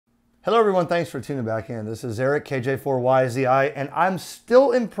Hello everyone, thanks for tuning back in. This is Eric, KJ4YZI, and I'm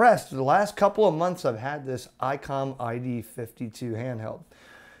still impressed. The last couple of months I've had this Icom ID-52 handheld.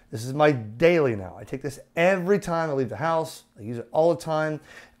 This is my daily now. I take this every time I leave the house. I use it all the time.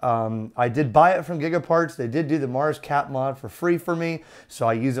 I did buy it from Gigaparts. They did do the Mars cap mod for free for me, so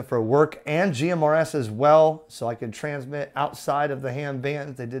I use it for work and GMRS as well, so I can transmit outside of the ham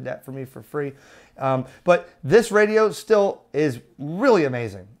band. They did that for me for free. But this radio still is really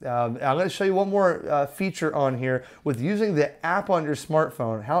amazing. I'm going to show you one more feature on here with using the app on your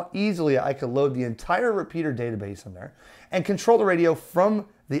smartphone, how easily I could load the entire repeater database in there and control the radio from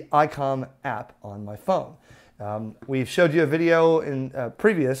the Icom app on my phone. We've showed you a video in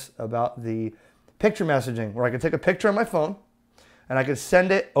previous about the picture messaging where I could take a picture on my phone and I could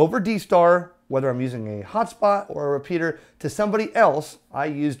send it over dstar, whether I'm using a hotspot or a repeater, to somebody else. I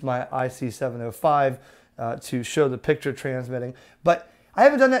used my IC705 to show the picture transmitting, but I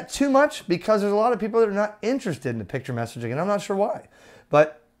haven't done that too much because there's a lot of people that are not interested in the picture messaging, and I'm not sure why.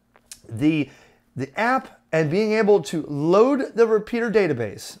 But the app and being able to load the repeater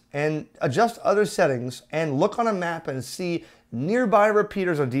database and adjust other settings and look on a map and see nearby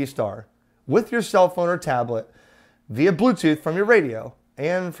repeaters on dstar with your cell phone or tablet via Bluetooth from your radio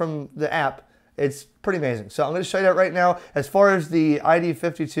and from the app, it's pretty amazing. So I'm going to show you that right now. As far as the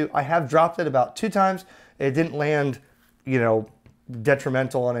ID-52, I have dropped it about 2 times. It didn't land,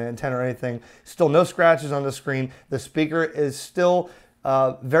 detrimental on an antenna or anything. Still no scratches on the screen. The speaker is still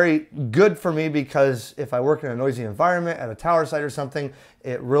very good for me because if I work in a noisy environment at a tower site or something,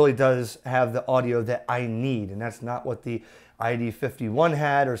 it really does have the audio that I need. And that's not what the ID-51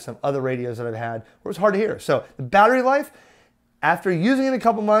 had or some other radios that I've had where it's hard to hear. So the battery life, after using it a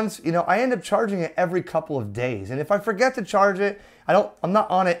couple months, I end up charging it every couple of days. And if I forget to charge it, I'm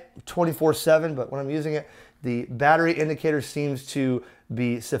not on it 24/7, but when I'm using it, the battery indicator seems to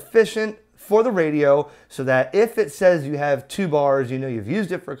be sufficient for the radio so that if it says you have 2 bars, you've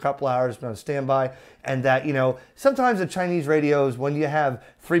used it for a couple hours, been on standby, and that, sometimes the Chinese radios, when you have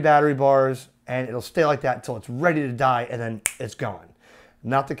 3 battery bars, and it'll stay like that until it's ready to die, and then it's gone.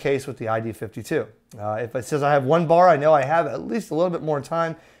 Not the case with the ID-52. If it says I have 1 bar, I know I have at least a little bit more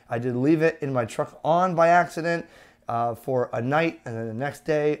time. I did leave it in my truck on by accident for a night, and then the next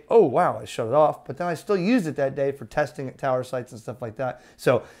day, oh wow, I shut it off. But then I still used it that day for testing at tower sites and stuff like that.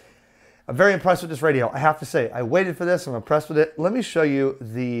 So I'm very impressed with this radio. I have to say, I waited for this. I'm impressed with it. Let me show you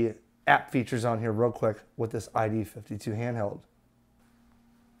the app features on here real quick with this ID-52 handheld.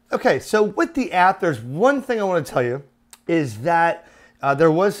 Okay, so with the app, there's one thing I want to tell you is that there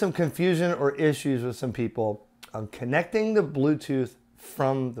was some confusion or issues with some people connecting the Bluetooth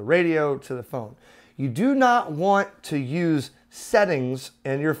from the radio to the phone. You do not want to use settings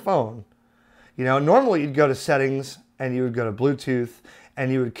in your phone. Normally you'd go to settings and you would go to Bluetooth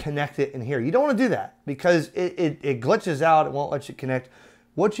and you would connect it in here. You don't want to do that because it glitches out. It won't let you connect.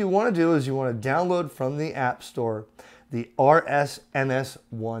 What you want to do is you want to download from the App Store the RS-MS1A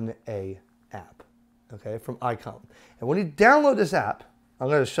app, okay, from Icom. And when you download this app, I'm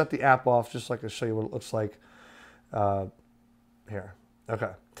going to shut the app off just so I can show you what it looks like here.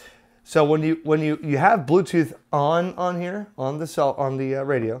 Okay. So when you have Bluetooth on here on the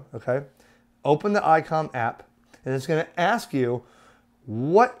radio, okay, open the Icom app, and it's going to ask you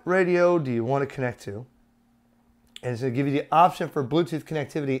what radio do you want to connect to, and it's going to give you the option for Bluetooth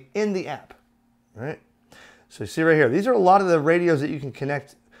connectivity in the app. All right. So you see right here, these are a lot of the radios that you can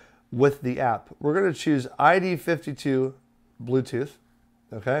connect with the app. We're going to choose ID-52 Bluetooth,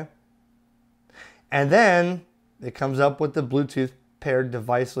 okay? And then it comes up with the Bluetooth paired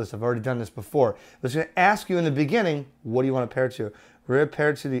device list. I've already done this before. But it's going to ask you in the beginning, what do you want to pair to? We're going to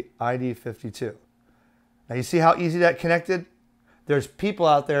pair to the ID-52. Now you see how easy that connected? There's people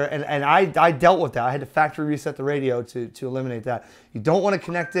out there, and I dealt with that. I had to factory reset the radio to eliminate that. You don't want to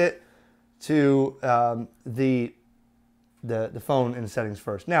connect it to the phone in the settings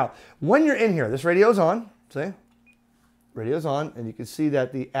first. Now, when you're in here, this radio's on, see? Radio's on, and you can see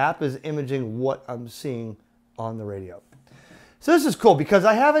that the app is imaging what I'm seeing on the radio. So this is cool because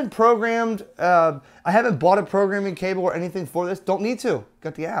I haven't programmed, I haven't bought a programming cable or anything for this. Don't need to,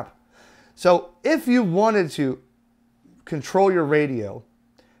 got the app. So if you wanted to control your radio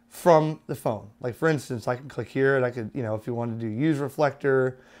from the phone, like for instance, I could click here and I could, if you wanted to do use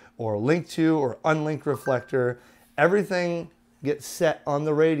reflector, or link to or unlink reflector, everything gets set on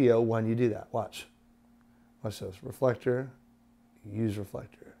the radio when you do that. Watch this, reflector, use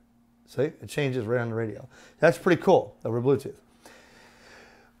reflector. See, it changes right on the radio. That's pretty cool over Bluetooth.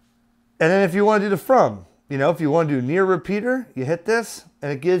 And then if you want to do the from, if you want to do near repeater, you hit this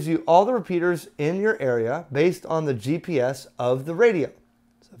and it gives you all the repeaters in your area based on the GPS of the radio.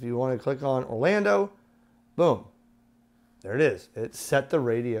 So If you want to click on Orlando, boom, there it is. It set the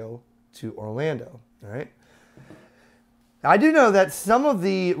radio to Orlando, all right? Now, I do know that some of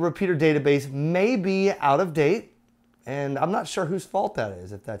the repeater database may be out of date, and I'm not sure whose fault that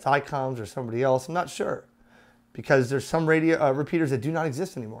is, if that's Icom's or somebody else, I'm not sure, because there's some radio repeaters that do not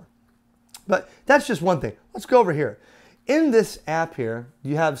exist anymore. But that's just one thing. Let's go over here. In this app here,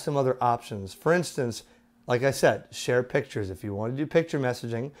 you have some other options. For instance, like I said, share pictures. If you want to do picture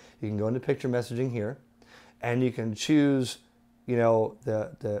messaging, you can go into picture messaging here, and you can choose,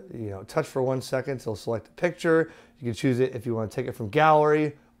 touch for 1 second, it'll select a picture. You can choose it if you want to take it from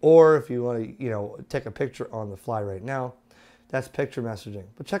gallery, or if you want to, take a picture on the fly right now. That's picture messaging.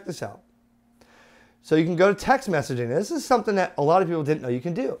 But check this out. So you can go to text messaging. This is something that a lot of people didn't know you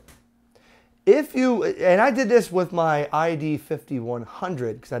can do. If you, and I did this with my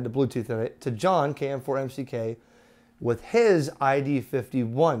ID-5100 because I had the Bluetooth in it, to John, KM4MCK, with his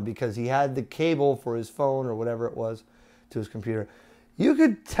ID-51 because he had the cable for his phone or whatever it was to his computer. You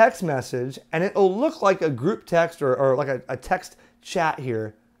could text message and it'll look like a group text or like a text chat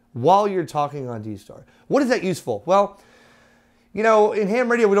here while you're talking on dstar. What is that useful? Well, in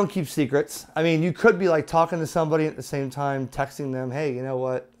ham radio, we don't keep secrets. I mean, you could be like talking to somebody at the same time, texting them, hey, you know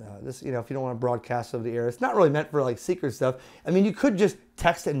what, this, if you don't want to broadcast over the air, it's not really meant for like secret stuff. I mean, you could just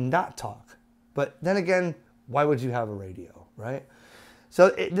text and not talk. But then again, why would you have a radio, right?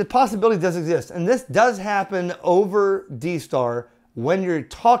 So the possibility does exist. And this does happen over dstar when you're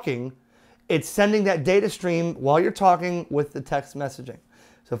talking. It's sending that data stream while you're talking with the text messaging.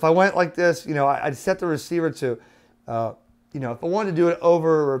 So if I went like this, I'd set the receiver to, if I wanted to do it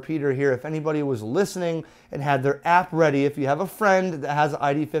over a repeater here, if anybody was listening and had their app ready, if you have a friend that has an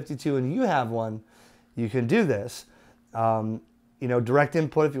ID-52 and you have one, you can do this. Direct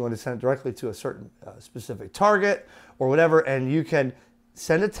input if you want to send it directly to a certain specific target or whatever, and you can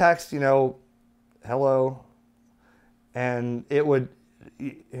send a text, hello, and it would,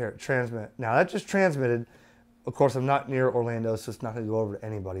 here, transmit. Now that just transmitted. Of course, I'm not near Orlando, so it's not going to go over to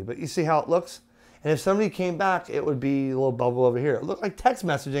anybody, but you see how it looks? And if somebody came back, it would be a little bubble over here. It looked like text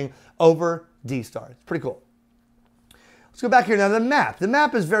messaging over dstar. It's pretty cool. Let's go back here now to the map. The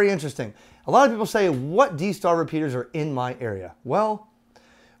map is very interesting. A lot of people say, what dstar repeaters are in my area? Well,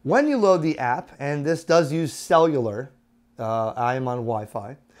 when you load the app, and this does use cellular, I am on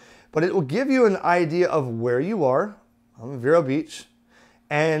Wi-Fi, but it will give you an idea of where you are. I'm in Vero Beach,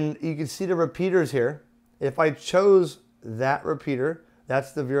 and you can see the repeaters here. If I chose that repeater,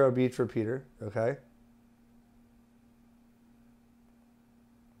 that's the Vero Beach repeater, okay?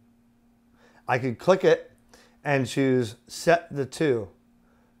 I could click it and choose set the to.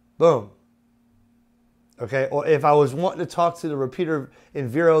 Boom. Okay, or if I was wanting to talk to the repeater in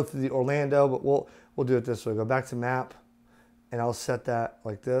Vero through the Orlando, but we'll do it this way. Go back to map, and I'll set that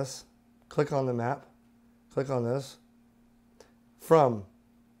like this. Click on the map, click on this, from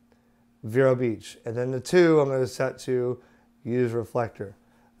Vero Beach. And then the to, I'm going to set to use reflector.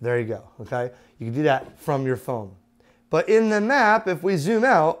 There you go, okay? You can do that from your phone. But in the map, if we zoom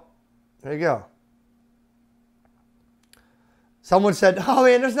out, there you go. Someone said, oh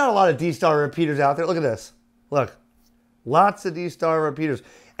man, there's not a lot of dstar repeaters out there. Look at this. Look, lots of dstar repeaters.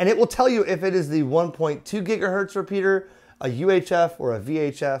 And it will tell you if it is the 1.2 gigahertz repeater, a UHF, or a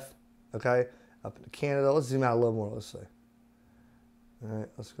VHF, okay? Up in Canada, let's zoom out a little more, let's see. All right,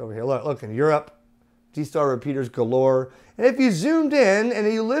 let's go over here. Look, in Europe, dstar repeaters galore. And if you zoomed in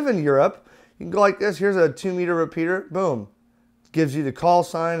and you live in Europe, you can go like this. Here's a 2-meter repeater. Boom. It gives you the call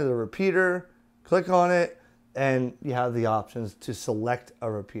sign of the repeater. Click on it, and you have the options to select a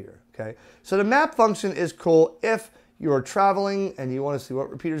repeater. Okay. So the map function is cool if you are traveling and you want to see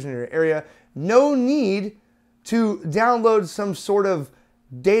what repeaters in your area. No need to download some sort of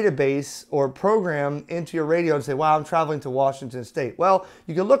database or program into your radio and say, wow, I'm traveling to Washington State. Well,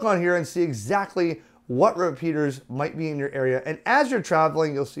 you can look on here and see exactly what repeaters might be in your area. And as you're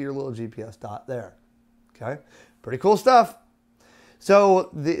traveling, you'll see your little GPS dot there. Okay, pretty cool stuff. So,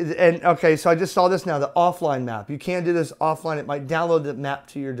 so I just saw this now, the offline map. You can do this offline. It might download the map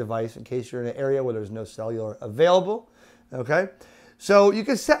to your device in case you're in an area where there's no cellular available. Okay, so you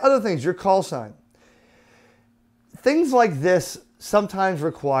can set other things, your call sign. Things like this sometimes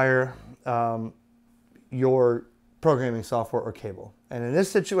require your programming software or cable. And in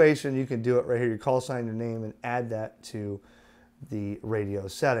this situation, you can do it right here, your call sign, your name, and add that to the radio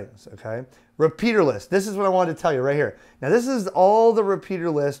settings, okay? Repeater list. This is what I wanted to tell you right here. Now, this is all the repeater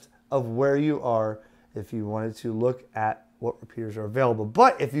list of where you are if you wanted to look at what repeaters are available.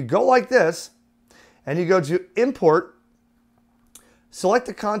 But if you go like this and you go to import, select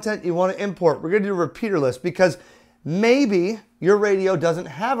the content you want to import. We're going to do a repeater list because Maybe your radio doesn't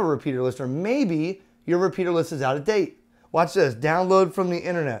have a repeater list, or maybe your repeater list is out of date. Watch this. Download from the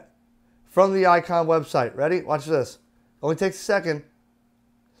internet, from the Icom website. Ready? Watch this. Only takes a second.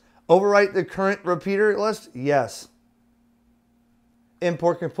 Overwrite the current repeater list? Yes.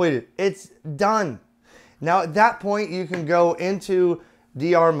 Import completed. It's done. Now at that point, you can go into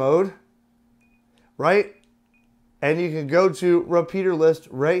DR mode, right? And you can go to repeater list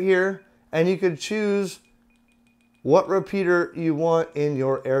right here, and you can choose what repeater you want in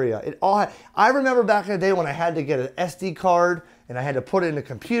your area. I remember back in the day when I had to get an SD card and I had to put it in a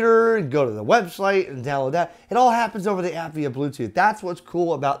computer and go to the website and download that. It all happens over the app via Bluetooth. That's what's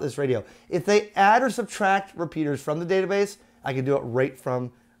cool about this radio. If they add or subtract repeaters from the database, I can do it right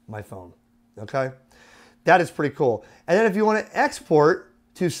from my phone, okay? That is pretty cool. And then if you want to export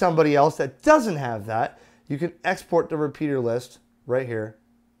to somebody else that doesn't have that, you can export the repeater list right here,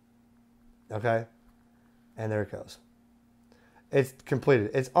 okay? And there it goes. It's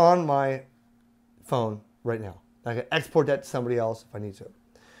completed. It's on my phone right now. I can export that to somebody else if I need to.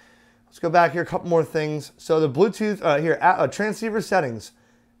 Let's go back here, a couple more things. So the Bluetooth, transceiver settings.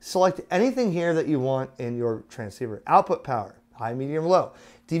 Select anything here that you want in your transceiver. Output power, high, medium, low.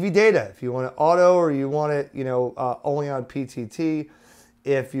 DV data, if you want it auto or you want it, only on PTT.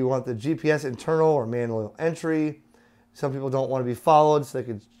 If you want the GPS internal or manual entry. Some people don't want to be followed, so they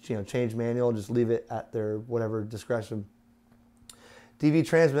could change manual and just leave it at their whatever discretion. DV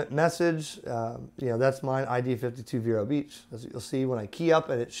transmit message, that's mine, ID-52 Vero Beach. As you'll see when I key up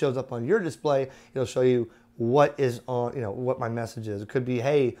and it shows up on your display, it'll show you what is on, what my message is. It could be,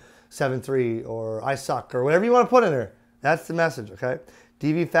 hey, 7.3 or I suck or whatever you want to put in there. That's the message, okay?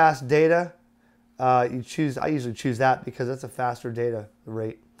 DV fast data, I usually choose that because that's a faster data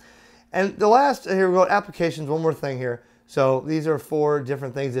rate. And the last, here we go, applications, one more thing here. So these are 4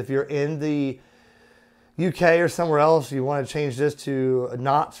 different things. If you're in the UK or somewhere else, you want to change this to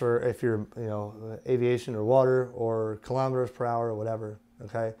knots, or if you're, aviation or water, or kilometers per hour or whatever,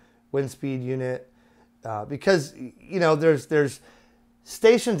 okay? Wind speed unit, because, there's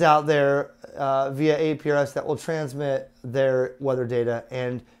stations out there via APRS that will transmit their weather data,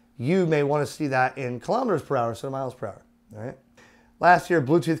 and you may want to see that in kilometers per hour instead of miles per hour, all right? Last here,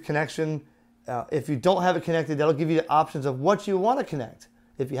 Bluetooth connection. If you don't have it connected, that'll give you the options of what you want to connect.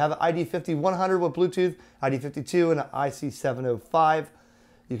 If you have an ID-5100 with Bluetooth, ID-52 and an IC705,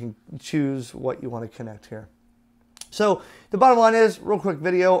 you can choose what you want to connect here. So the bottom line is, real quick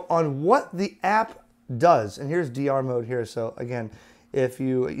video on what the app does. And here's DR mode here. So again, if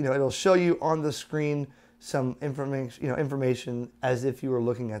it'll show you on the screen some information as if you were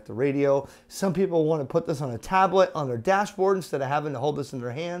looking at the radio. Some people want to put this on a tablet on their dashboard instead of having to hold this in their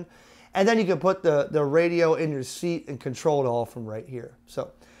hand. And then you can put the radio in your seat and control it all from right here.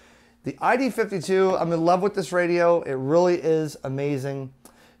 So the ID-52, I'm in love with this radio. It really is amazing.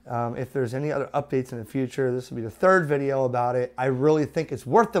 If there's any other updates in the future, this will be the 3rd video about it. I really think it's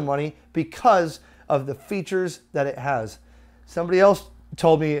worth the money because of the features that it has. Somebody else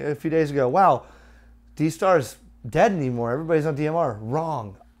told me a few days ago, wow, dstar is dead anymore. Everybody's on DMR.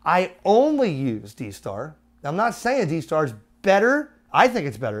 Wrong. I only use dstar. I'm not saying dstar is better. I think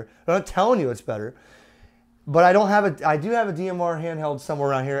it's better. I'm not telling you it's better. But I do have a DMR handheld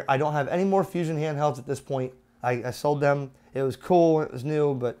somewhere around here. I don't have any more Fusion handhelds at this point. I sold them. It was cool. It was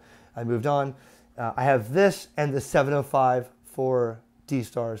new, but I moved on. I have this and the 705 for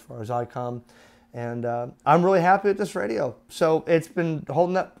dstar as far as Icom. And I'm really happy with this radio. So it's been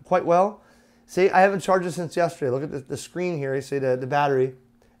holding up quite well. See, I haven't charged it since yesterday. Look at the screen here. You see the battery.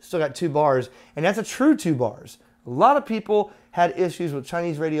 Still got 2 bars. And that's a true 2 bars. A lot of people had issues with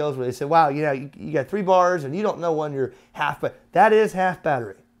Chinese radios where they said, wow, you got 3 bars and you don't know when you're half, but that is half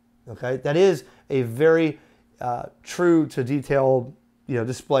battery, okay? That is a very true to detail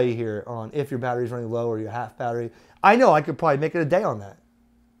display here on if your battery's running low or your half battery. I know I could probably make it a day on that.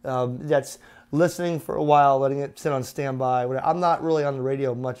 That's listening for a while, letting it sit on standby. I'm not really on the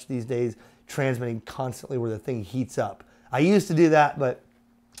radio much these days, transmitting constantly where the thing heats up. I used to do that, but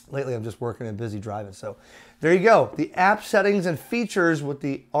lately I'm just working and busy driving. So there you go. The app settings and features with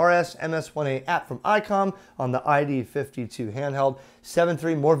the RS-MS1A app from Icom on the ID-52 handheld.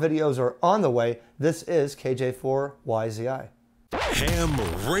 7.3 more videos are on the way. This is KJ4YZI. Ham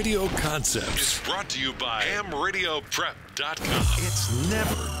Radio Concepts is brought to you by HamRadioPrep.com. It's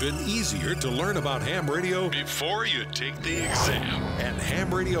never been easier to learn about ham radio before you take the exam. And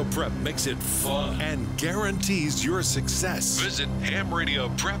Ham Radio Prep makes it fun and guarantees your success. Visit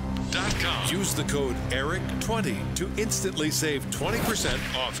HamRadioPrep.com. Use the code ERIC20 to instantly save 20%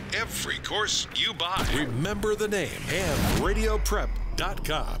 off every course you buy. Remember the name,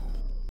 HamRadioPrep.com.